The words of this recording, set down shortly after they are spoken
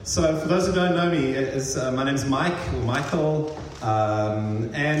So for those who don't know me, my name's Mike, or Michael,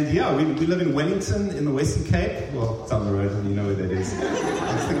 and yeah, we live in Wellington in the Western Cape. Well, down the road, and you know where that is.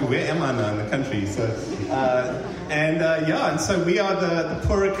 I was thinking, where am I now in the country? So, and so we are the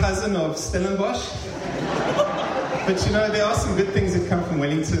poorer cousin of Stellenbosch. But you know, there are some good things that come from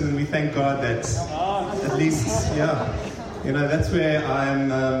Wellington, and we thank God that at least, you know, that's where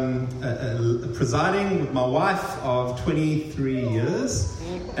I'm presiding with my wife of 23 years.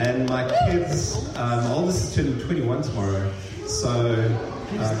 And my kids, oldest is turning 21 tomorrow, so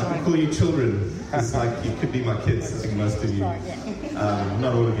I can call you children. It's like you could be my kids, I think most of you.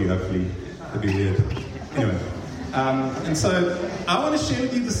 Not all of you, hopefully. That'd be weird. Anyway, and so I want to share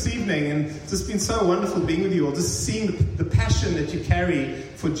with you this evening, and it's just been so wonderful being with you all, just seeing the passion that you carry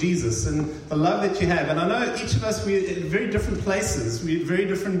for Jesus and the love that you have. And I know each of us, we're at very different places, we're at very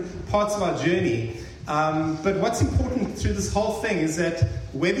different parts of our journey. But what's important through this whole thing is that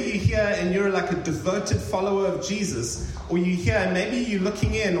whether you're here and you're like a devoted follower of Jesus, or you're here and maybe you're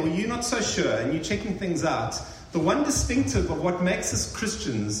looking in, or you're not so sure and you're checking things out, the one distinctive of what makes us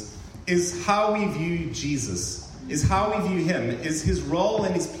Christians is how we view Jesus, is how we view him, is his role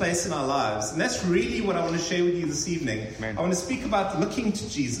and his place in our lives. And that's really what I want to share with you this evening. Amen. I want to speak about looking to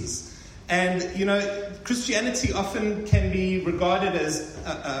Jesus. And, you know, Christianity often can be regarded as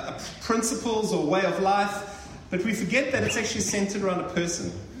principles or way of life, but we forget that it's actually centered around a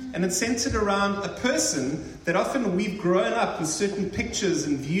person. And it's centered around a person that often we've grown up with certain pictures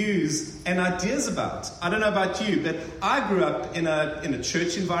and views and ideas about. I don't know about you, but I grew up in a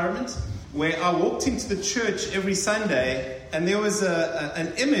church environment where I walked into the church every Sunday and there was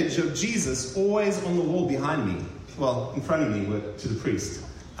an image of Jesus always on the wall behind me. Well, in front of me to the priest.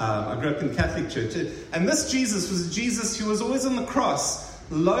 I grew up in the Catholic Church. And this Jesus was a Jesus who was always on the cross,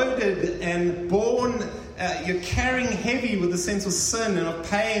 loaded and born, you're carrying heavy with a sense of sin and of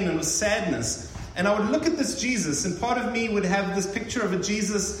pain and of sadness. And I would look at this Jesus, and part of me would have this picture of a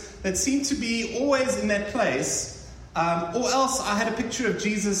Jesus that seemed to be always in that place. Or else I had a picture of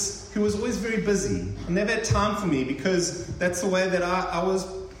Jesus who was always very busy and never had time for me, because that's the way that I was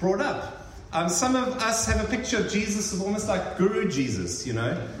brought up. Some of us have a picture of Jesus as almost like Guru Jesus, you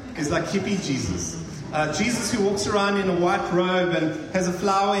know. He's like hippie Jesus. Jesus who walks around in a white robe and has a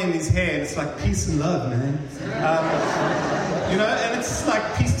flower in his hair. And it's like peace and love, man. You know, and it's just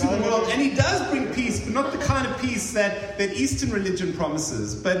like peace to the world. And he does bring peace, but not the kind of peace that Eastern religion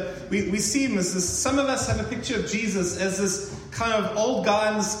promises. But we see him as this. Some of us have a picture of Jesus as this kind of old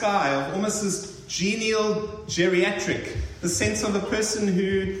guy in the sky, of almost this genial geriatric. The sense of a person who,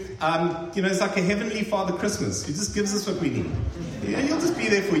 you know, is like a heavenly Father Christmas, who just gives us what we need. You know, he'll just be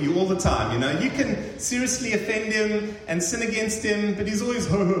there for you all the time, you know. You can seriously offend him and sin against him, but he's always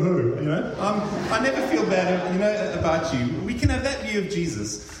ho, ho, ho, you know. I never feel bad, you know, about you. We can have that view of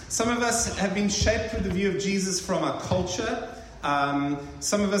Jesus. Some of us have been shaped with the view of Jesus from our culture.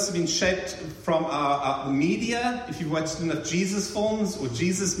 Some of us have been shaped from our media. If you've watched enough Jesus films or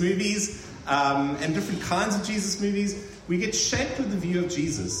Jesus movies, and different kinds of Jesus movies, we get shaped with the view of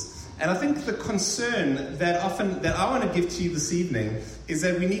Jesus. And I think the concern that I want to give to you this evening is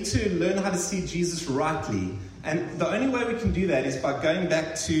that we need to learn how to see Jesus rightly. And the only way we can do that is by going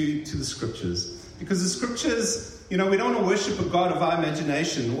back to the scriptures. Because the scriptures, you know, we don't want to worship a God of our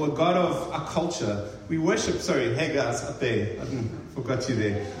imagination or a God of our culture. We worship, hey guys, up there, I forgot you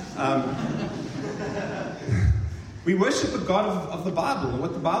there. We worship a God of the Bible and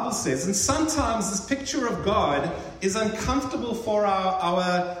what the Bible says. And sometimes this picture of God is uncomfortable for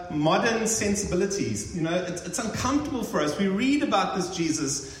our modern sensibilities. You know, it's uncomfortable for us. We read about this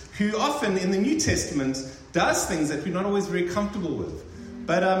Jesus who often in the New Testament does things that we're not always very comfortable with.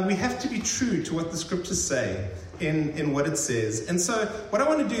 But we have to be true to what the scriptures say in what it says. And so what I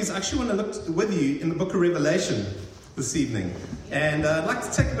want to do is I actually want to look with you in the book of Revelation this evening. And I'd like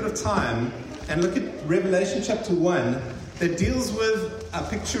to take a bit of time and look at Revelation chapter 1 that deals with a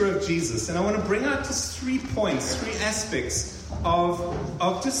picture of Jesus. And I want to bring out just 3 points, 3 aspects of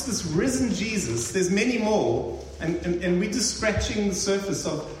just this risen Jesus. There's many more, and we're just scratching the surface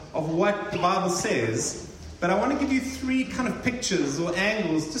of what the Bible says. But I want to give you 3 kind of pictures or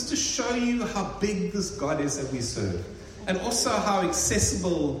angles just to show you how big this God is that we serve, and also how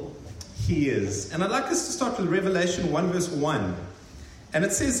accessible he is. And I'd like us to start with Revelation 1 verse 1. And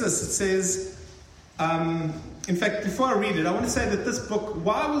it says this, it says, in fact, before I read it, I want to say that this book,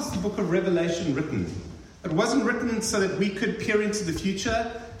 why was the book of Revelation written? It wasn't written so that we could peer into the future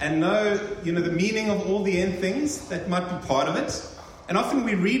and know, you know, the meaning of all the end things that might be part of it. And often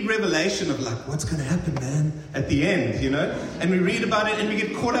we read Revelation of like, what's going to happen, man, at the end, you know? And we read about it and we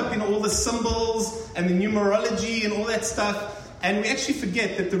get caught up in all the symbols and the numerology and all that stuff. And we actually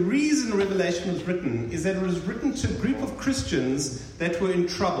forget that the reason Revelation was written is that it was written to a group of Christians that were in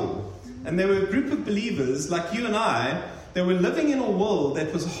trouble. And they were a group of believers like you and I that were living in a world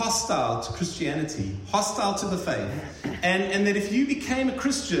that was hostile to Christianity, hostile to the faith. And that if you became a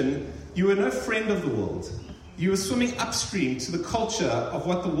Christian, you were no friend of the world. You were swimming upstream to the culture of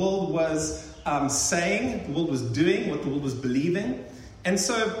what the world was saying, the world was doing, what the world was believing. And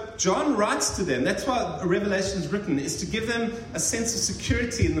so John writes to them. That's why Revelation is written, is to give them a sense of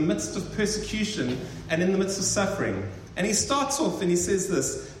security in the midst of persecution and in the midst of suffering. And he starts off and he says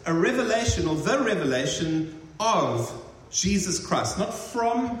this, a revelation, or the revelation of Jesus Christ. Not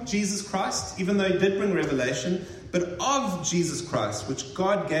from Jesus Christ, even though he did bring revelation, but of Jesus Christ, which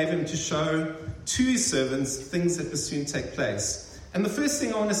God gave him to show to his servants things that will soon take place. And the first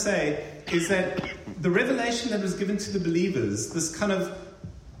thing I want to say is that the revelation that was given to the believers, this kind of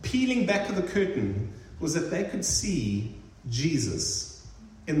peeling back of the curtain, was that they could see Jesus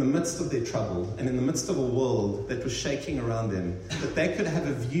in the midst of their trouble and in the midst of a world that was shaking around them, that they could have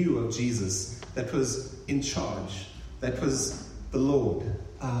a view of Jesus that was in charge, that was the Lord,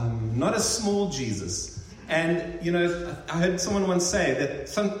 not a small Jesus. And, you know, I heard someone once say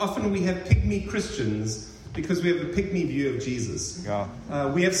that often we have pygmy Christians because we have a pygmy view of Jesus. Yeah.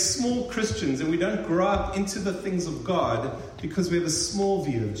 We have small Christians and we don't grow up into the things of God because we have a small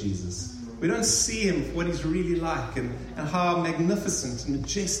view of Jesus. We don't see him for what he's really like and how magnificent and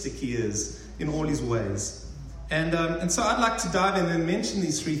majestic he is in all his ways. And so I'd like to dive in and mention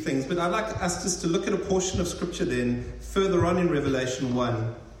these three things, but I'd like us just to look at a portion of Scripture then further on in Revelation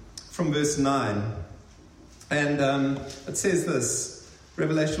 1 from verse 9. And it says this,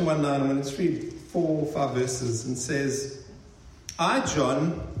 Revelation 1:9, I'm going to read 4 or 5 verses, and says, I,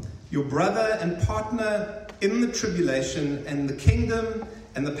 John, your brother and partner in the tribulation and the kingdom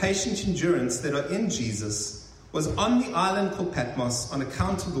and the patient endurance that are in Jesus, was on the island called Patmos on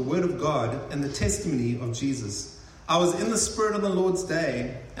account of the word of God and the testimony of Jesus. I was in the Spirit on the Lord's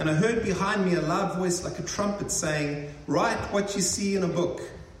day, and I heard behind me a loud voice like a trumpet saying, write what you see in a book,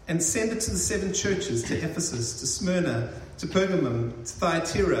 and send it to the 7 churches, to Ephesus, to Smyrna, to Pergamum, to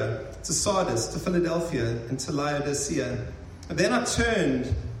Thyatira, to Sardis, to Philadelphia, and to Laodicea. And then I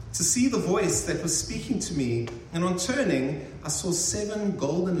turned to see the voice that was speaking to me, and on turning, I saw 7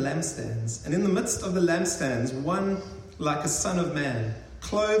 golden lampstands, and in the midst of the lampstands, one like a son of man,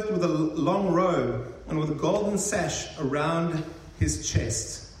 clothed with a long robe and with a golden sash around his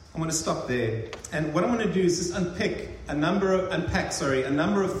chest. I'm going to stop there. And what I'm going to do is just unpack a number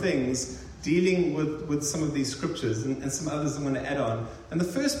of things dealing with some of these scriptures and some others I'm going to add on. And the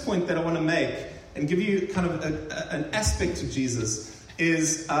first point that I want to make and give you kind of an aspect of Jesus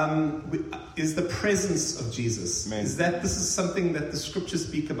is the presence of Jesus. Amen. Is that this is something that the scriptures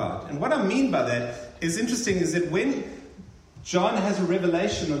speak about. And what I mean by that is interesting is that when John has a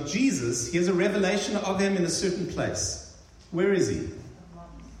revelation of Jesus, he has a revelation of him in a certain place. Where is he?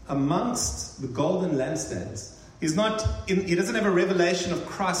 Amongst the golden lampstands. He doesn't have a revelation of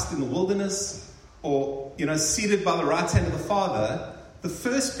Christ in the wilderness or, seated by the right hand of the Father. The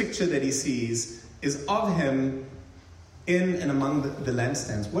first picture that he sees is of him in and among the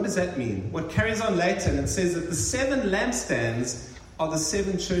lampstands. What does that mean? What carries on later, and it says that the 7 lampstands are the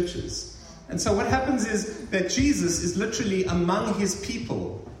 7 churches. And so what happens is that Jesus is literally among his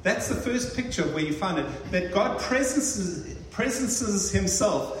people. That's the first picture of where you find it. That God presences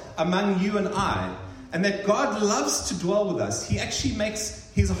himself among you and I. And that God loves to dwell with us. He actually makes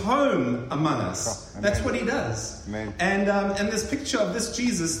his home among us. Oh, that's what he does. Amen. And this picture of this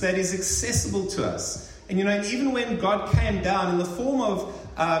Jesus that is accessible to us. And even when God came down in the form of,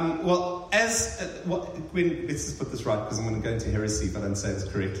 let's just put this right because I'm going to go into heresy if I don't say this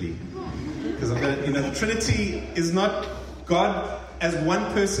correctly. Because the Trinity is not God as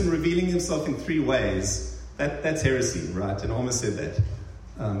one person revealing himself in 3 ways. That's heresy, right? And I almost said that.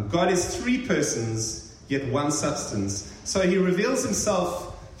 God is 3 persons, yet one substance. So he reveals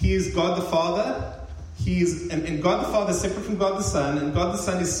himself. He is God the Father. And God the Father is separate from God the Son, and God the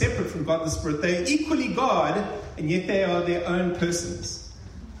Son is separate from God the Spirit. They are equally God, and yet they are their own persons.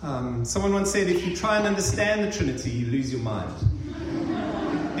 Someone once said, if you try and understand the Trinity, you lose your mind.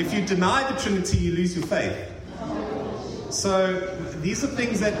 If you deny the Trinity, you lose your faith. So these are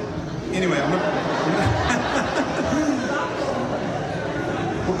things that... Anyway,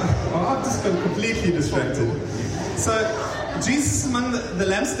 I've just been completely distracted. So... Jesus is among the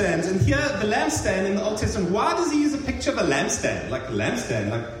lampstands, and here the lampstand in the Old Testament, why does he use a picture of a lampstand? Like a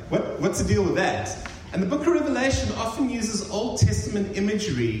lampstand, what's the deal with that? And the book of Revelation often uses Old Testament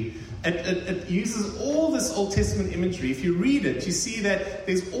imagery. It uses all this Old Testament imagery. If you read it, you see that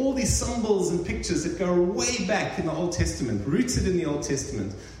there's all these symbols and pictures that go way back in the Old Testament, rooted in the Old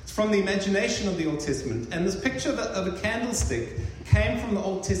Testament. It's from the imagination of the Old Testament. And this picture of a candlestick came from the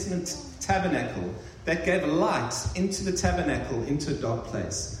Old Testament tabernacle that gave light into the tabernacle, into a dark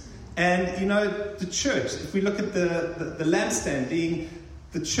place. And, you know, the church, if we look at the lampstand being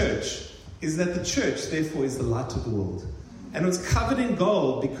the church, is that the church, therefore, is the light of the world. And it's covered in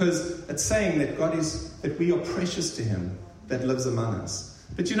gold because it's saying that that we are precious to him that lives among us.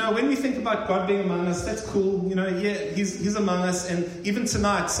 But you know, when we think about God being among us, that's cool. You know, yeah, he's among us. And even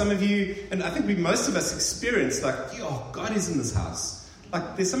tonight, some of you, and I think most of us experience like, oh, God is in this house.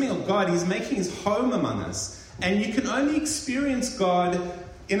 Like there's something of God. He's making his home among us. And you can only experience God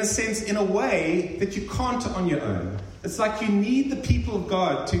in a sense, in a way that you can't on your own. It's like you need the people of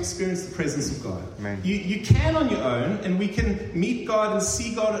God to experience the presence of God. You can on your own, and we can meet God and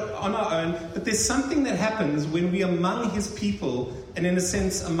see God on our own, but there's something that happens when we're among his people, and in a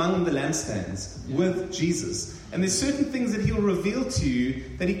sense, among the lampstands with Jesus. And there's certain things that he'll reveal to you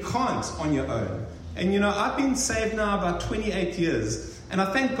that he can't on your own. And you know, I've been saved now about 28 years, and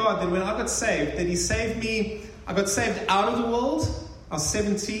I thank God that when I got saved, that he saved me. I got saved out of the world. I was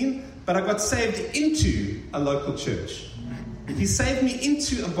 17. But I got saved into a local church. He saved me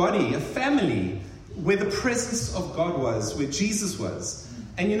into a body, a family, where the presence of God was, where Jesus was.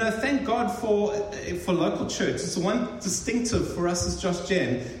 And you know, thank God for local church. It's the one distinctive for us as Josh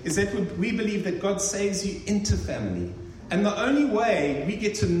Gen, is that we believe that God saves you into family. And the only way we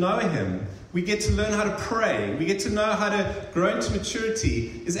get to know him, we get to learn how to pray, we get to know how to grow into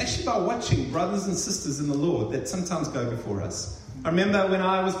maturity, is actually by watching brothers and sisters in the Lord that sometimes go before us. I remember when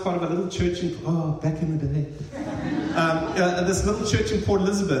I was part of a little church back in the day, this little church in Port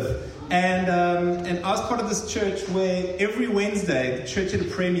Elizabeth, and I was part of this church where every Wednesday the church had a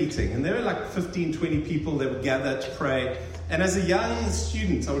prayer meeting, and there were like 15, 20 people that would gather to pray. And as a young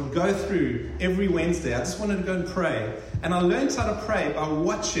student, I would go through every Wednesday. I just wanted to go and pray, and I learned how to pray by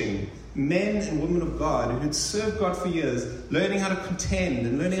watching men and women of God who had served God for years, learning how to contend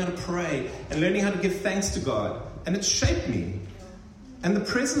and learning how to pray and learning how to give thanks to God, and it shaped me. And the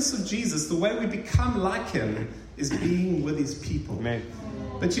presence of Jesus, the way we become like him, is being with his people. Amen.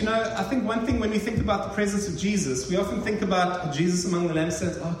 But you know, I think one thing when we think about the presence of Jesus, we often think about Jesus among the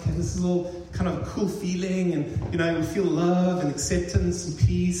lampstands. Oh, okay, this is all kind of a cool feeling, and you know, we feel love and acceptance and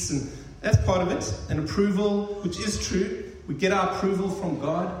peace, and that's part of it, and approval, which is true. We get our approval from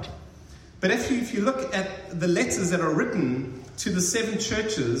God. But if you look at the letters that are written to the 7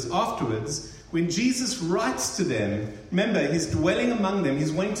 churches afterwards, when Jesus writes to them, remember, he's dwelling among them.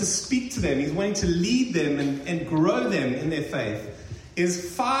 He's wanting to speak to them. He's wanting to lead them and grow them in their faith.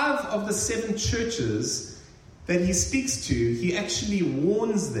 Is 5 of the 7 churches that he speaks to, he actually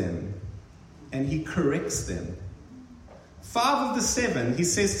warns them and he corrects them. 5 of the 7, he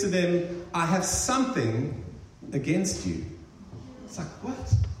says to them, I have something against you. It's like,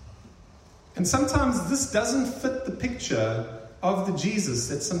 what? And sometimes this doesn't fit the picture of the Jesus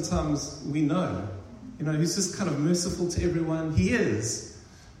that sometimes we know. You know, he's just kind of merciful to everyone. He is.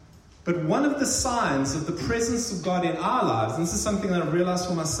 But one of the signs of the presence of God in our lives, and this is something that I've realized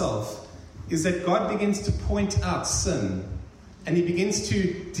for myself, is that God begins to point out sin. And he begins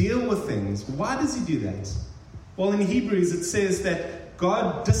to deal with things. Why does he do that? Well, in Hebrews it says that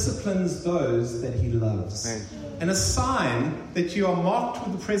God disciplines those that he loves. Amen. And a sign that you are marked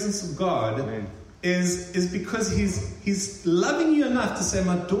with the presence of God is because he's loving you enough to say,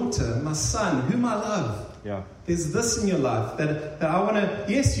 my daughter, my son, whom I love. Yeah. There's this in your life that I want to,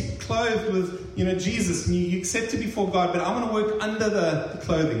 yes, you're clothed with, you know, Jesus, and you accept it before God, but I want to work under the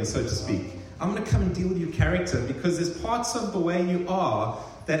clothing, so to speak. I'm going to come and deal with your character, because there's parts of the way you are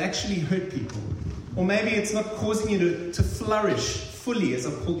that actually hurt people. Or maybe it's not causing you to flourish fully as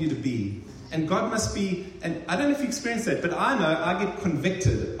I've called you to be. And God must be, and I don't know if you experience that, but I know I get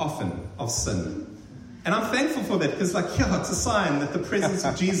convicted often of sin. And I'm thankful for that, because it's a sign that the presence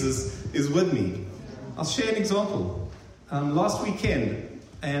of Jesus is with me. I'll share an example. Last weekend,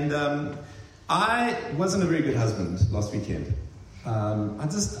 and I wasn't a very good husband last weekend. I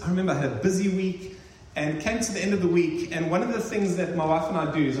remember I had a busy week, and came to the end of the week, and one of the things that my wife and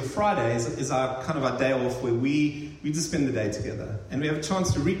I do is a Friday is our kind of our day off, where we just spend the day together, and we have a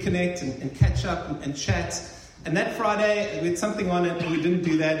chance to reconnect and catch up and chat. And that Friday, we had something on it, and we didn't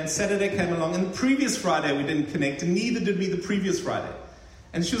do that. And Saturday came along, and the previous Friday we didn't connect, and neither did we the previous Friday.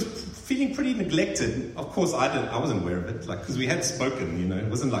 And she was feeling pretty neglected. Of course, I wasn't aware of it, because we had spoken, you know. It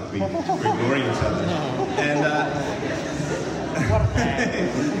wasn't like we were ignoring each other. And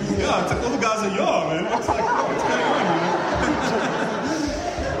Yeah, it's like all the guys are, man. What's going on,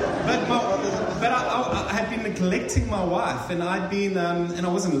 But I had been neglecting my wife, and I'd been, and I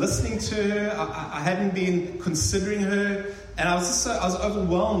wasn't listening to her. I hadn't been considering her, and I was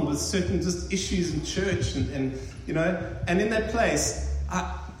overwhelmed with certain just issues in church, and in that place,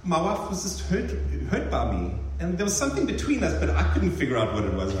 my wife was just hurt by me. And there was something between us, but I couldn't figure out what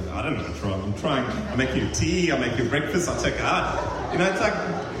it was. Like, I don't know what's wrong. I'm trying. I make you tea. I make you breakfast. I take her out. It's like,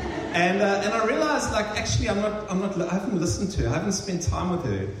 and I realized, like, actually, I haven't listened to her. I haven't spent time with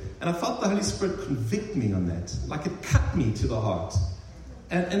her. And I felt the Holy Spirit convict me on that. Like, it cut me to the heart.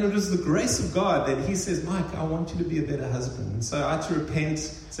 And it was the grace of God that He says, Mike, I want you to be a better husband. And so I had to repent.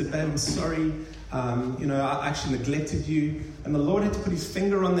 Said, babe, I'm sorry. I actually neglected you. And the Lord had to put His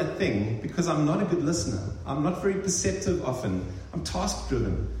finger on that thing because I'm not a good listener. I'm not very perceptive often. I'm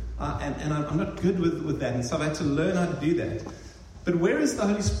task-driven. And I'm not good with that. And so I've had to learn how to do that. But where has the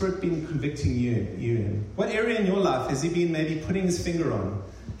Holy Spirit been convicting you in? What area in your life has He been maybe putting His finger on?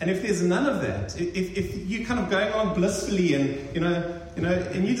 And if there's none of that, if you're kind of going on blissfully and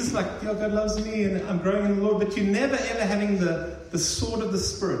and you're just like, yeah, God loves me and I'm growing in the Lord, but you're never ever having the sword of the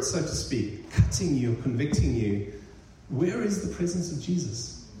Spirit, so to speak, cutting you, convicting you, where is the presence of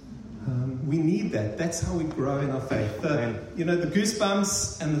Jesus? We need that. That's how we grow in our faith. The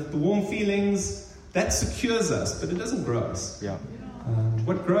goosebumps and the warm feelings, that secures us, but it doesn't grow us. Yeah.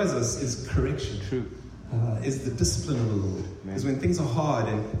 What grows us is correction. True. Is the discipline of the Lord. Because when things are hard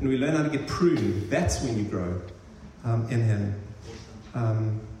and we learn how to get pruned, that's when you grow in Him.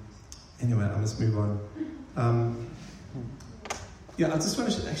 Anyway, I must move on. I just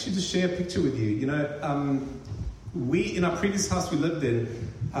want to actually just share a picture with you. We, in our previous house we lived in,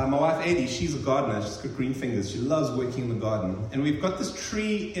 my wife Adi, she's a gardener. She's got green fingers. She loves working in the garden. And we've got this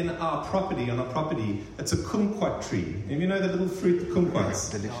tree on our property. It's a kumquat tree. And you know the little fruit, the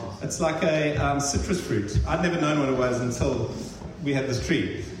kumquats? Delicious. It's like a citrus fruit. I'd never known what it was until we had this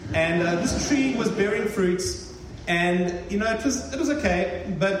tree. And this tree was bearing fruits. And, it was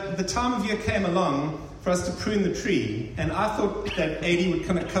okay. But the time of year came along for us to prune the tree. And I thought that Adi would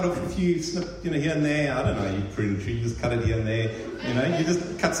kind of cut off a few snip, here and there. I don't know, you prune a tree, you just cut it here and there. You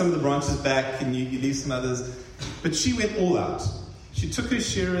just cut some of the branches back and you leave some others. But she went all out. She took her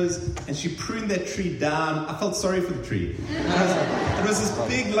shearers and she pruned that tree down. I felt sorry for the tree. It was this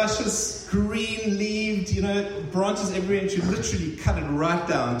big, luscious, green-leaved, branches everywhere. And she literally cut it right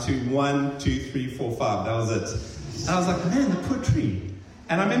down to 1, 2, 3, 4, 5. That was it. And I was like, man, the poor tree.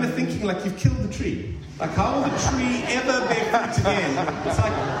 And I remember thinking, like, you've killed the tree. Like, how will the tree ever bear fruit again? It's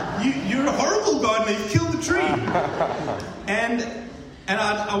like, you're a horrible gardener. You've killed the tree. And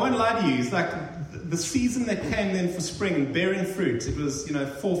I won't lie to you. It's like the season that came then for spring and bearing fruit. It was, 4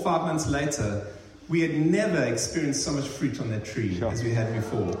 or 5 months later. We had never experienced so much fruit on that tree as we had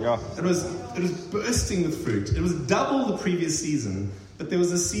before. Yeah. It was bursting with fruit. It was double the previous season. But there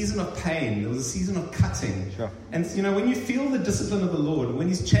was a season of pain. There was a season of cutting. Sure. And, when you feel the discipline of the Lord, when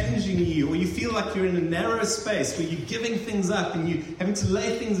He's challenging you, or you feel like you're in a narrow space where you're giving things up and you're having to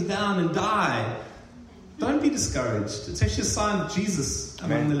lay things down and die, don't be discouraged. It's actually a sign of Jesus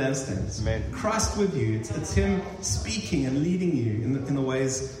among the lampstands. Amen. Christ with you. It's Him speaking and leading you in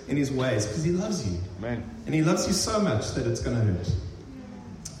His ways, because He loves you. Amen. And He loves you so much that it's going to hurt.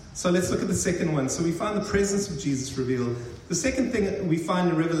 So let's look at the second one. So we find the presence of Jesus revealed. The second thing that we find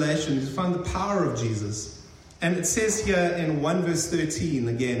in Revelation is we find the power of Jesus. And it says here in 1 verse 13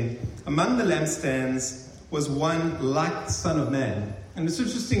 again, among the lampstands was one like the Son of Man. And it's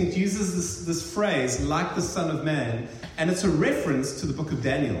interesting, it uses this phrase, like the Son of Man. And it's a reference to the book of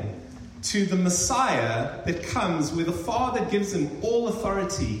Daniel, to the Messiah that comes where the Father gives Him all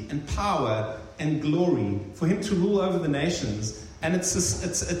authority and power and glory for Him to rule over the nations. And it's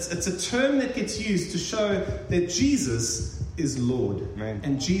a term that gets used to show that Jesus is Lord. Amen.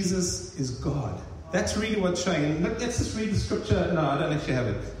 And Jesus is God. That's really what's showing. And let's just read the scripture. No, I don't actually have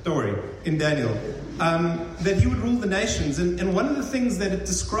it. Don't worry. In Daniel. That He would rule the nations. And one of the things that it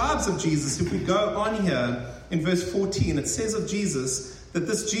describes of Jesus, if we go on here in verse 14, it says of Jesus, that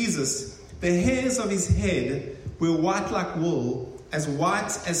this Jesus, the hairs of His head were white like wool, as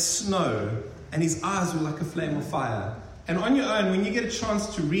white as snow, and His eyes were like a flame of fire. And on your own, when you get a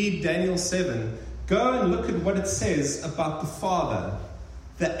chance to read Daniel 7, go and look at what it says about the Father,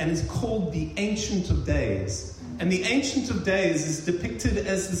 and is called the Ancient of Days. And the Ancient of Days is depicted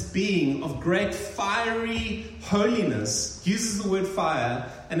as this being of great fiery holiness, uses the word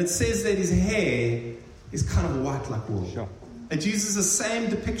fire, and it says that His hair is kind of white like wool. Sure. It uses the same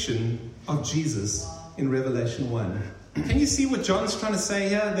depiction of Jesus in Revelation 1. Can you see what John's trying to say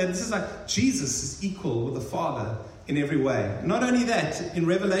here? That this is like Jesus is equal with the Father. in every way. Not only that, in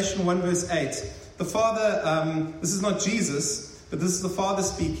Revelation 1 verse 8, the Father, this is not Jesus, but this is the Father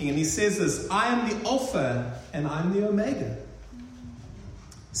speaking, and he says this, I am the Alpha and I am the Omega,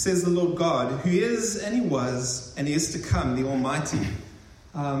 says the Lord God, who is and he was and he is to come, the Almighty.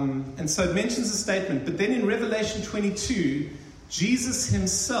 And so it mentions a statement, but then in Revelation 22, Jesus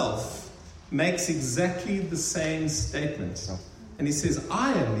himself makes exactly the same statement. And he says,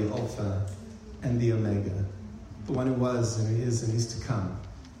 I am the Alpha and the Omega, the one who was and who is and is to come.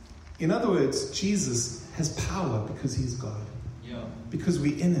 In other words, Jesus has power because he's God. Yeah. Because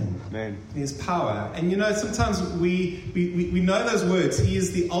we're in him. Amen. He has power. And sometimes we know those words. He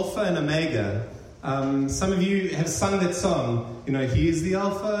is the Alpha and Omega. Some of you have sung that song. He is the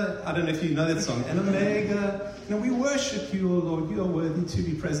Alpha. I don't know if you know that song. And Omega. We worship you, O Lord. You are worthy to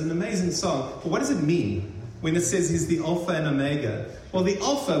be praised. An amazing song. But what does it mean when it says he's the Alpha and Omega? Well, the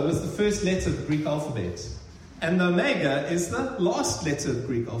Alpha was the first letter of the Greek alphabet. And the Omega is the last letter of the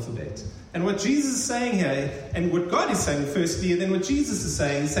Greek alphabet. And what Jesus is saying here, and what God is saying firstly, and then what Jesus is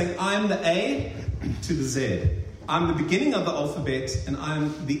saying, I am the A to the Z. I'm the beginning of the alphabet, and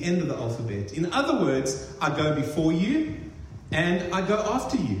I'm the end of the alphabet. In other words, I go before you, and I go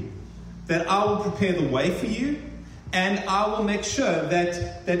after you. That I will prepare the way for you, and I will make sure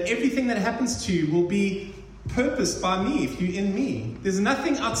that everything that happens to you will be purposed by me if you're in me. There's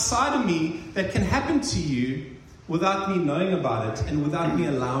nothing outside of me that can happen to you without me knowing about it and without me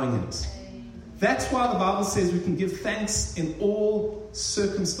allowing it. That's why the Bible says we can give thanks in all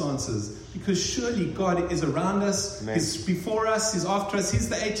circumstances, because surely God is around us, Amen. He's before us, he's after us, he's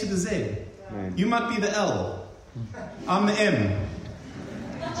the A to the Z. Amen. You might be the L, I'm the M.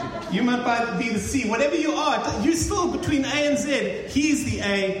 You might be the C. Whatever you are, you're still between A and Z. He's the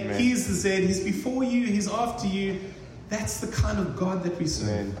A, Amen. He's the Z. He's before you, he's after you. That's the kind of God that we serve.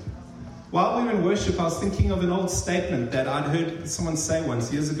 Amen. While we were in worship, I was thinking of an old statement that I'd heard someone say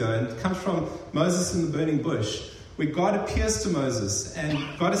once years ago. And it comes from Moses in the burning bush, where God appears to Moses. And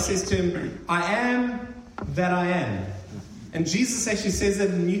God says to him, I am that I am. And Jesus actually says that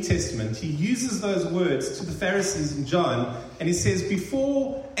in the New Testament. He uses those words to the Pharisees in John. And he says,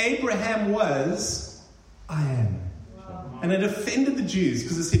 before Abraham was, I am. And it offended the Jews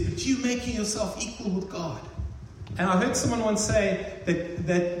because they said, but you making yourself equal with God. And I heard someone once say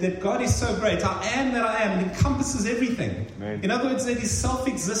that God is so great. I am that I am. It encompasses everything. Amen. In other words, that he's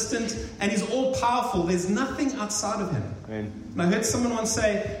self-existent and he's all-powerful. There's nothing outside of him. Amen. And I heard someone once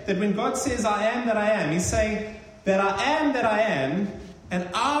say that when God says, I am that I am, he's saying that I am, and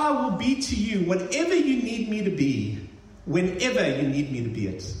I will be to you whatever you need me to be, whenever you need me to be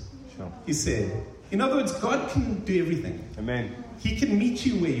it. Sure. He said. In other words, God can do everything. Amen. He can meet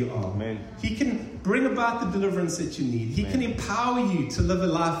you where you are. Amen. He can bring about the deliverance that you need. He can empower you to live a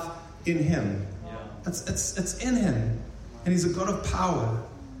life in him. Yeah. It's in him. And he's a God of power.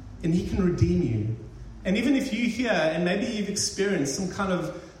 And he can redeem you. And even if you're here and maybe you've experienced some kind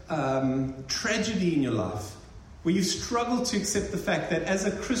of tragedy in your life, where you've struggled to accept the fact that as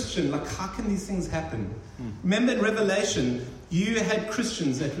a Christian, how can these things happen? Remember in Revelation, you had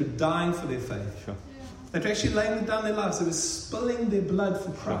Christians that were dying for their faith. Sure. That were actually laying down their lives. They were spilling their blood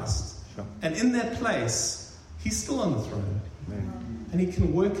for Christ. Sure. And in that place, he's still on the throne. Amen. And he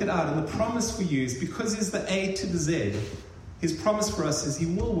can work it out. And the promise for you is because he's the A to the Z, his promise for us is he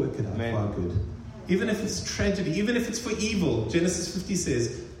will work it out for our good. Even if it's tragedy, even if it's for evil, Genesis 50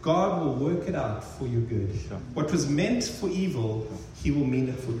 says, God will work it out for your good. Sure. What was meant for evil, he will mean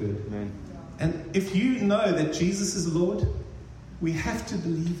it for good. Amen. And if you know that Jesus is Lord, we have to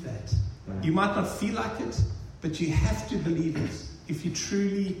believe that. Amen. You might not feel like it, but you have to believe it if he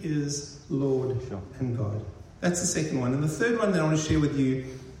truly is Lord and God. That's the second one. And the third one that I want to share with you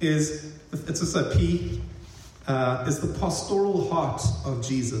is, it's also P, is the pastoral heart of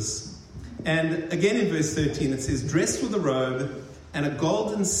Jesus. And again in verse 13 it says, dressed with a robe and a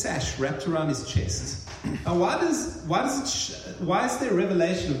golden sash wrapped around his chest. Now why is there a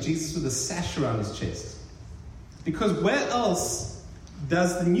revelation of Jesus with a sash around his chest? Because where else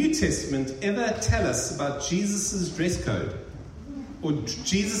does the New Testament ever tell us about Jesus' dress code or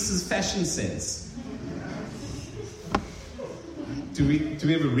Jesus' fashion sense? Do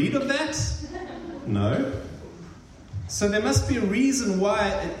we ever read of that? No. So there must be a reason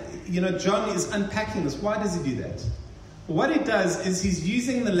why, John is unpacking this. Why does he do that? Well, what he does is he's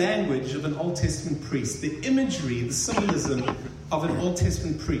using the language of an Old Testament priest, the imagery, the symbolism of an Old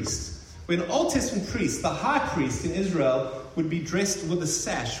Testament priest. When an Old Testament priest, the high priest in Israel, would be dressed with a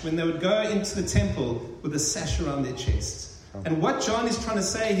sash when they would go into the temple with a sash around their chest. And what John is trying to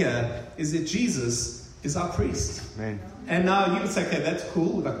say here is that Jesus is our priest. Amen. And now you would say, okay, that's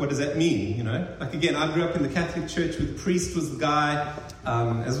cool. Like, what does that mean? You know, like again, I grew up in the Catholic Church where the priest was the guy,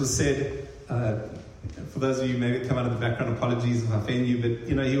 as was said. For those of you maybe come out of the background, apologies if I offend you, but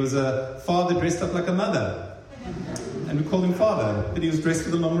you know, he was a father dressed up like a mother, and we called him father, but he was dressed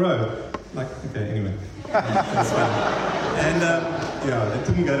with a long robe. Like, okay, anyway, that's fine. And yeah, it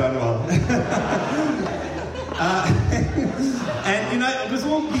didn't go down well. And you know, it was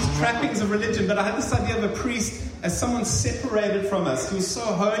all these trappings of religion, but I had this idea of a priest as someone separated from us, who was so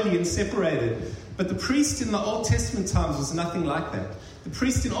holy and separated. But the priest in the Old Testament times was nothing like that. The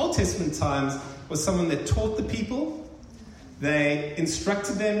priest in Old Testament times was someone that taught the people, they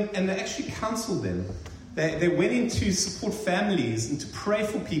instructed them, and they actually counseled them. They went in to support families and to pray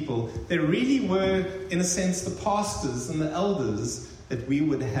for people. They really were, in a sense, the pastors and the elders that we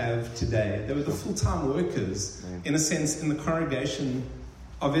would have today. They were the full-time workers, in a sense, in the congregation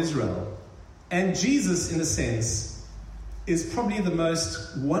of Israel. And Jesus, in a sense, is probably the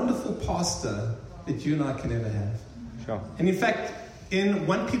most wonderful pastor that you and I can ever have. Sure. And in fact, in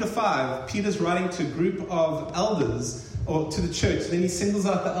 1 Peter 5, Peter's writing to a group of elders, or to the church. Then he singles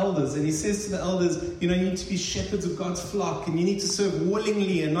out the elders, and he says to the elders, you know, you need to be shepherds of God's flock, and you need to serve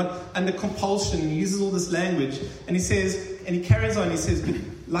willingly and not under compulsion. And he uses all this language, and he says, and he carries on, he says, but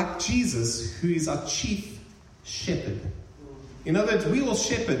like Jesus, who is our chief shepherd. In other words, we all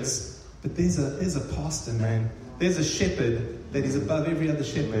shepherds, but there's a pastor, man. There's a shepherd that is above every other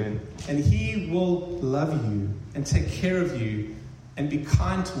shepherd. And he will love you and take care of you and be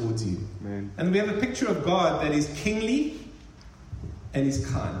kind towards you. Amen. And we have a picture of God that is kingly and is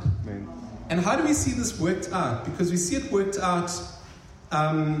kind. Amen. And how do we see this worked out? Because we see it worked out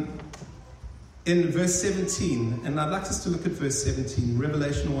in verse 17. And I'd like us to look at verse 17,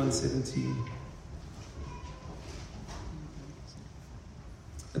 Revelation 1:17.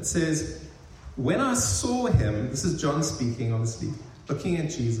 It says, when I saw him, this is John speaking, obviously, looking at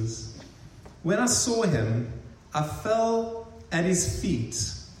Jesus. When I saw him, I fell at his feet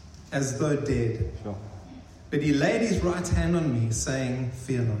as though dead. Sure. But he laid his right hand on me, saying,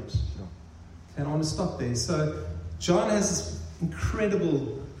 fear not. Sure. And I want to stop there. So John has this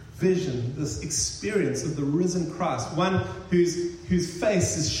incredible vision, this experience of the risen Christ, one whose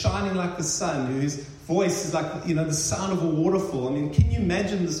face is shining like the sun, whose voice is like, you know, the sound of a waterfall. I mean, can you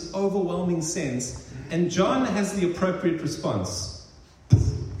imagine this overwhelming sense? And John has the appropriate response.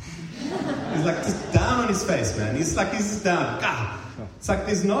 He's like just down on his face, man. He's just down. Ah. It's like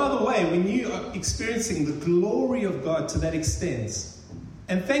there's no other way when you are experiencing the glory of God to that extent.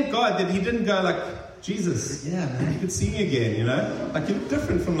 And thank God that he didn't go like, Jesus, yeah, man, you could see me again, you know? Like you look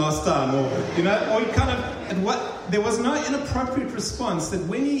different from last time, or, you know, or he kind of, there was no inappropriate response that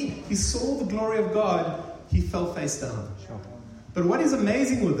when he saw the glory of God, he fell face down. Sure. But what is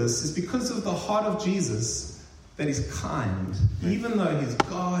amazing with this is because of the heart of Jesus, that he's kind, even though he's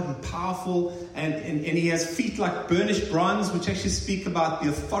God and powerful, and he has feet like burnished bronze, which actually speak about the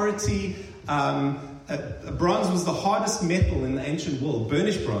authority. Bronze was the hardest metal in the ancient world,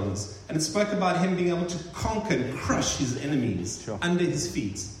 burnished bronze, and it spoke about him being able to conquer and crush his enemies under his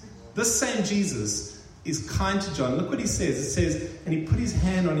feet. This same Jesus is kind to John. Look what he says. It says, and he put his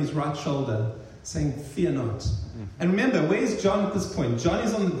hand on his right shoulder, saying, fear not. And remember, where's John at this point? John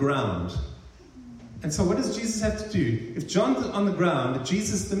is on the ground. And so what does Jesus have to do? If John's on the ground,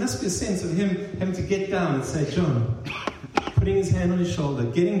 Jesus, there must be a sense of him having to get down and say, John, putting his hand on his shoulder,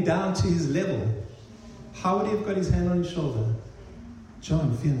 getting down to his level. How would he have got his hand on his shoulder?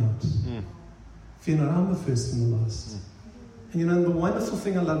 John, fear not. Fear not, I'm the first and the last. And you know, the wonderful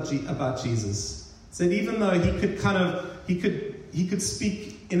thing I love about Jesus is that even though he could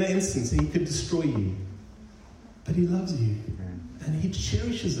speak in an instant and he could destroy you, but he loves you and he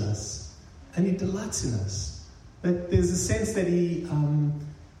cherishes us. And he delights in us. That there's a sense that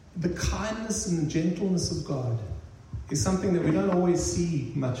the kindness and the gentleness of God is something that we don't always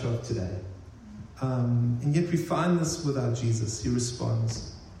see much of today. And yet we find this with our Jesus. He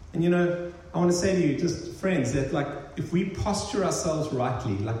responds. And you know, I want to say to you, just friends, that like if we posture ourselves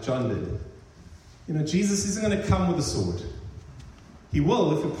rightly, like John did, you know, Jesus isn't going to come with a sword. He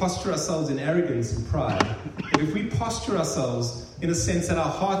will if we posture ourselves in arrogance and pride. But if we posture ourselves in a sense that our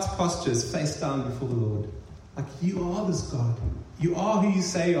heart's posture is face down before the Lord. Like, you are this God. You are who you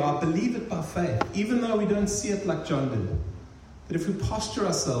say you are. Believe it by faith, even though we don't see it like John did. But if we posture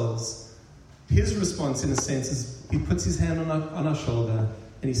ourselves, his response, in a sense, is he puts his hand on our shoulder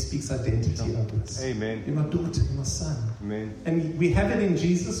and he speaks identity over us. Amen. You're my daughter, you're my son. Amen. And we have it in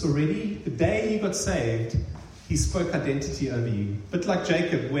Jesus already. The day you got saved, he spoke identity over you. But like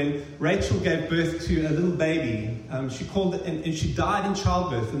Jacob, when Rachel gave birth to a little baby, she called it, and she died in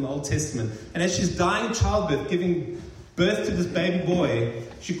childbirth in the Old Testament. And as she's dying in childbirth, giving birth to this baby boy.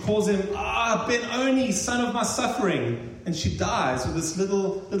 She calls him, Ben-Oni, son of my suffering. And she dies with this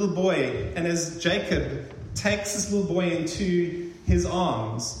little boy. And as Jacob takes this little boy into his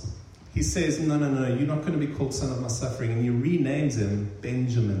arms, he says, no, you're not going to be called son of my suffering. And he renames him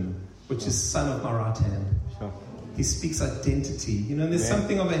Benjamin, which is son of my right hand. Sure. He speaks identity. You know, there's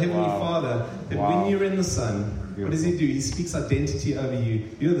something of a Heavenly Father that when you're in the Son, what does He do? He speaks identity over you.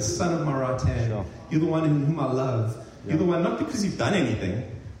 You're the son of my right hand. Sure. You're the one in whom I love. You're the one, not because you've done anything.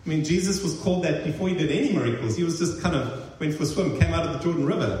 I mean, Jesus was called that before He did any miracles. He was just kind of went for a swim, came out of the Jordan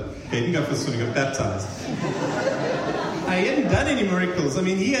River. Okay, he didn't go for a swim, he got baptized. He hadn't done any miracles. I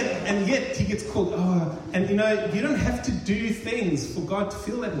mean, and yet he gets called, and you know, you don't have to do things for God to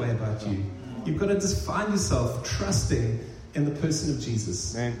feel that way about you. You've got to just find yourself trusting in the person of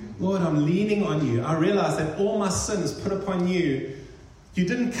Jesus. Amen. Lord, I'm leaning on you. I realize that all my sin is put upon you. You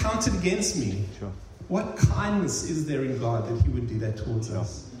didn't count it against me. Sure. What kindness is there in God that He would do that towards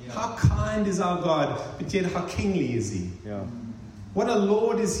us? Yeah. How kind is our God, but yet how kingly is He? Yeah. What a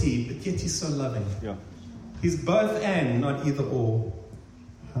Lord is He, but yet He's so loving. Yeah. He's both and, not either or.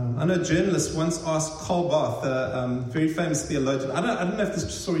 I know a journalist once asked Karl Barth, a very famous theologian. I don't know if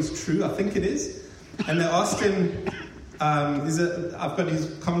this story is true. I think it is. And they asked him, I've got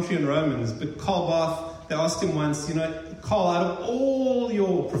his commentary on Romans, but Karl Barth, they asked him once, you know, Karl, out of all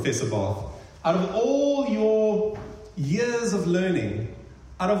your, Professor Barth, out of all your years of learning,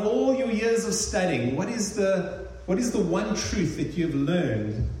 out of all your years of studying, what is the one truth that you have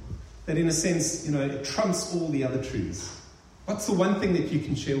learned that in a sense, you know, it trumps all the other truths? What's the one thing that you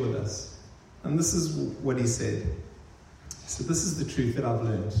can share with us? And this is what he said. So this is the truth that I've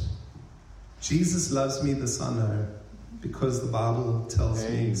learned. Jesus loves me, this I know, because the Bible tells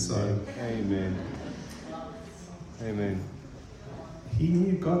me so. Amen. Amen. He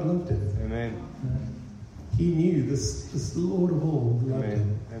knew God loved him. Amen. He knew this Lord of all loved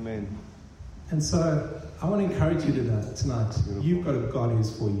him. Amen. And so I want to encourage you tonight. Beautiful. You've got a God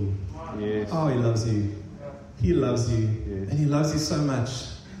who's for you. Yes. Oh, He loves you. He loves you. Yes. And He loves you so much.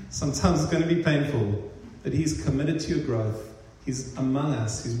 Sometimes it's going to be painful, but He's committed to your growth. He's among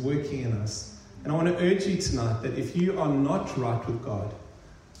us. He's working in us. And I want to urge you tonight that if you are not right with God,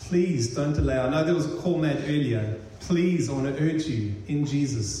 please don't delay. I know there was a call made earlier. Please, I want to urge you in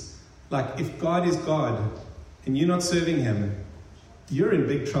Jesus. Like, if God is God and you're not serving Him, you're in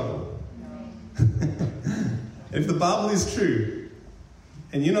big trouble. If the Bible is true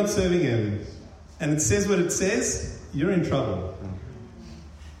and you're not serving Him and it says what it says, you're in trouble.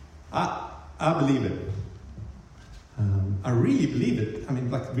 I believe it. I really believe it. I mean,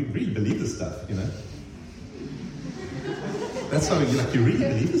 like, we really believe this stuff, you know. That's why you really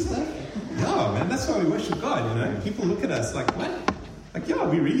believe this stuff? Yeah, man, that's why we worship God, you know. People look at us like, what? Like, yeah,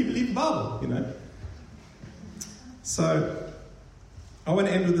 we really believe the Bible, you know. So, I want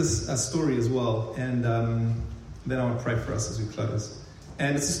to end with this story as well, and then I want to pray for us as we close.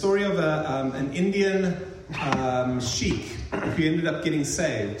 And it's a story of an Indian sheik who ended up getting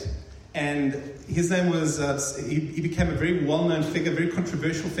saved. And his name was, he became a very well-known figure, very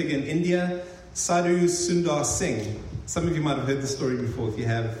controversial figure in India, Sadhu Sundar Singh. Some of you might have heard the story before. If you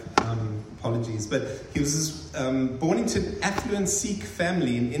have, apologies. But he was born into an affluent Sikh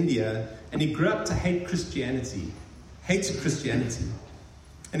family in India, and he grew up to hate Christianity, hated Christianity.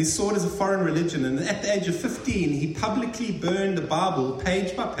 And he saw it as a foreign religion. And at the age of 15, he publicly burned the Bible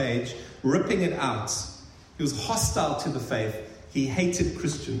page by page, ripping it out. He was hostile to the faith. He hated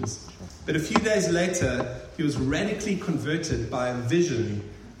Christians. But a few days later, he was radically converted by a vision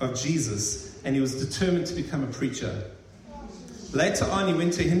of Jesus, and he was determined to become a preacher. Later on, he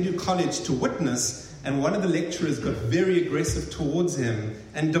went to a Hindu college to witness, and one of the lecturers got very aggressive towards him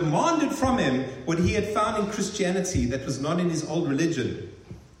and demanded from him what he had found in Christianity that was not in his old religion.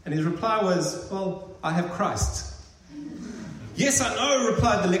 And his reply was, well, I have Christ. Yes, I know,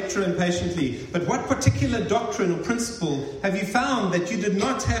 replied the lecturer impatiently, but what particular doctrine or principle have you found that you did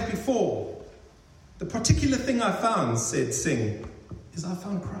not have before? The particular thing I found, said Singh, is I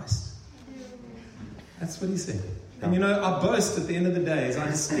found Christ. That's what he said. And you know, our boast at the end of the day is our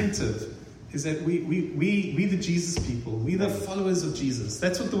distinctive, is that we the Jesus people, we the followers of Jesus.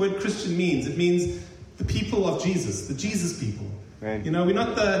 That's what the word Christian means. It means the people of Jesus, the Jesus people. Right. You know, we're not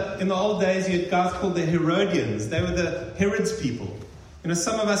in the old days you had guys called the Herodians. They were the Herod's people. You know,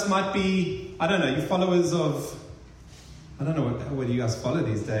 some of us might be, I don't know, you followers of, I don't know what do you guys follow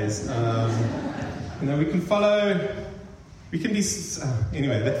these days. You know, we can be,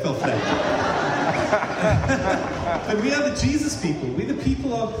 anyway, that fell flat. But we are the Jesus people. We're the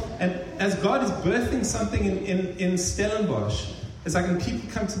people of, and as God is birthing something in Stellenbosch, as like when people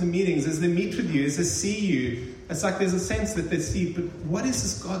come to the meetings, as they meet with you, as they see you, It's like there's a sense that they see, but what is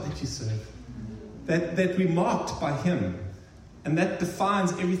this God that you serve? That we're marked by Him. And that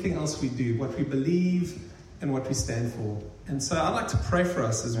defines everything else we do, what we believe and what we stand for. And so I'd like to pray for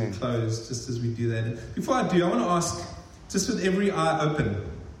us as we close, just as we do that. And before I do, I want to ask, just with every eye open,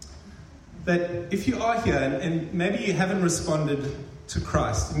 that if you are here and maybe you haven't responded to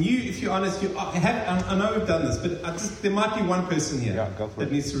Christ, and if you're honest, I know we've done this, but there might be one person here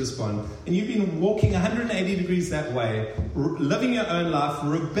that needs to respond. And you've been walking 180 degrees that way, living your own life,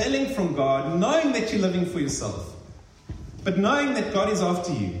 rebelling from God, knowing that you're living for yourself, but knowing that God is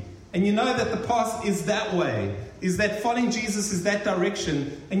after you. And you know that the path is that way, is that following Jesus is that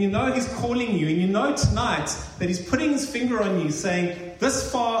direction. And you know He's calling you. And you know tonight that He's putting His finger on you saying,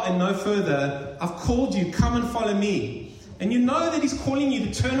 this far and no further, I've called you, come and follow me. And you know that He's calling you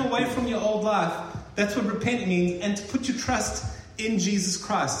to turn away from your old life. That's what repent means. And to put your trust in Jesus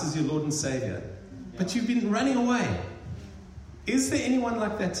Christ as your Lord and Savior. But you've been running away. Is there anyone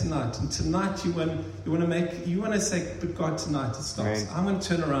like that tonight? And tonight you want to say, but God, tonight it stops. I'm going to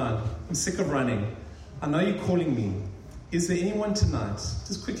turn around. I'm sick of running. I know you're calling me. Is there anyone tonight?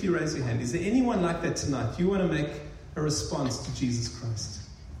 Just quickly raise your hand. Is there anyone like that tonight? You want to make a response to Jesus Christ,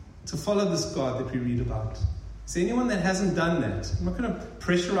 to follow this God that we read about. Is there anyone that hasn't done that? I'm not going to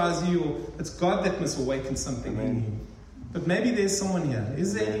pressurize you, or it's God that must awaken something in you. But maybe there's someone here.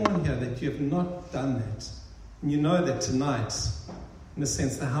 Is there anyone here that you have not done that? And you know that tonight, in a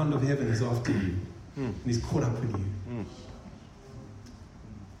sense, the hound of heaven is after you. And he's caught up with you.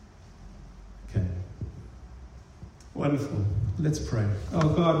 Okay. Wonderful. Let's pray. Oh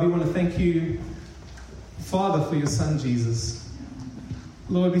God, we want to thank you, Father, for your Son, Jesus.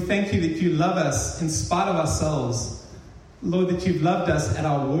 Lord, we thank you that you love us in spite of ourselves. Lord, that you've loved us at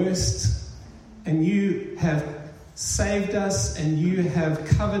our worst. And you have saved us and you have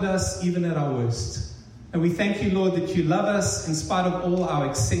covered us even at our worst. And we thank you, Lord, that you love us in spite of all our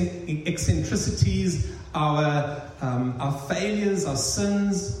eccentricities, our failures, our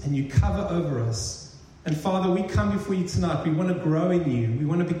sins, and you cover over us. And Father, we come before you tonight. We want to grow in you. We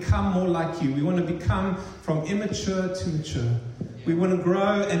want to become more like you. We want to become from immature to mature. We want to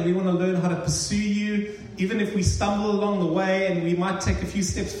grow and we want to learn how to pursue you, even if we stumble along the way and we might take a few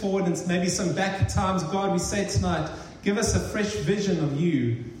steps forward and maybe some back at times. God, we say tonight, give us a fresh vision of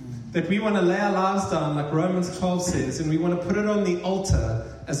you. That we want to lay our lives down, like Romans 12 says, and we want to put it on the altar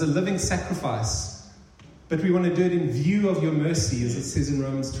as a living sacrifice. But we want to do it in view of your mercy, as it says in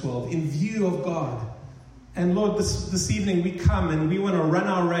Romans 12, in view of God. And Lord, this evening we come and we want to run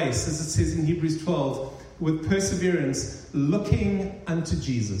our race, as it says in Hebrews 12, with perseverance, looking unto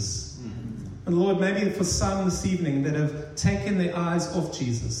Jesus. And Lord, maybe for some this evening that have taken their eyes off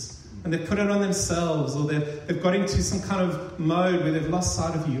Jesus, and they've put it on themselves, or they've got into some kind of mode where they've lost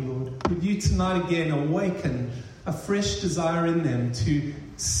sight of you, Lord. Would you tonight again awaken a fresh desire in them to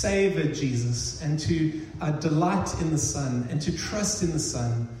savor Jesus and to delight in the Son and to trust in the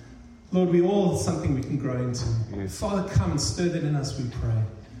Son? Lord, we all have something we can grow into. Yes. Father, come and stir that in us, we pray.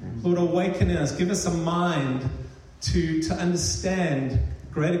 Lord, awaken in us. Give us a mind to understand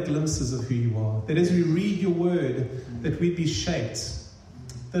greater glimpses of who you are. That as we read your word, that we'd be shaped.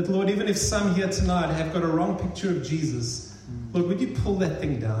 That, Lord, even if some here tonight have got a wrong picture of Jesus, Lord, would you pull that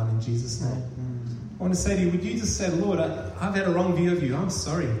thing down in Jesus' name? I want to say to you, would you just say, Lord, I've had a wrong view of you. I'm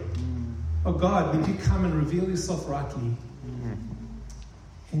sorry. Oh, God, would you come and reveal yourself rightly?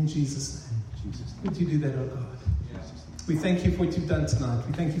 In Jesus' name. Would you do that, oh God? We thank you for what you've done tonight.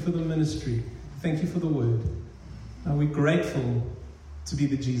 We thank you for the ministry. Thank you for the word. And we're grateful to be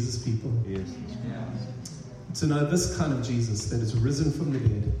the Jesus people. Yes. To know this kind of Jesus that is risen from the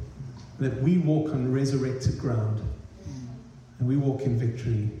dead, that we walk on resurrected ground, and we walk in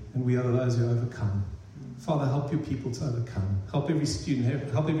victory, and we are those who overcome. Father, help your people to overcome. Help every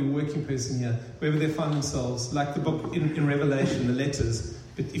student, help every working person here, wherever they find themselves, like the book in Revelation, the letters.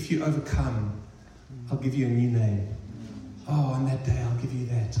 But if you overcome, I'll give you a new name. Oh, on that day, I'll give you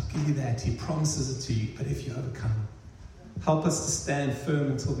that. I'll give you that. He promises it to you. But if you overcome, help us to stand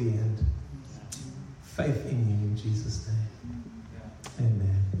firm until the end. Faith in you in Jesus' name.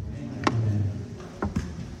 Amen.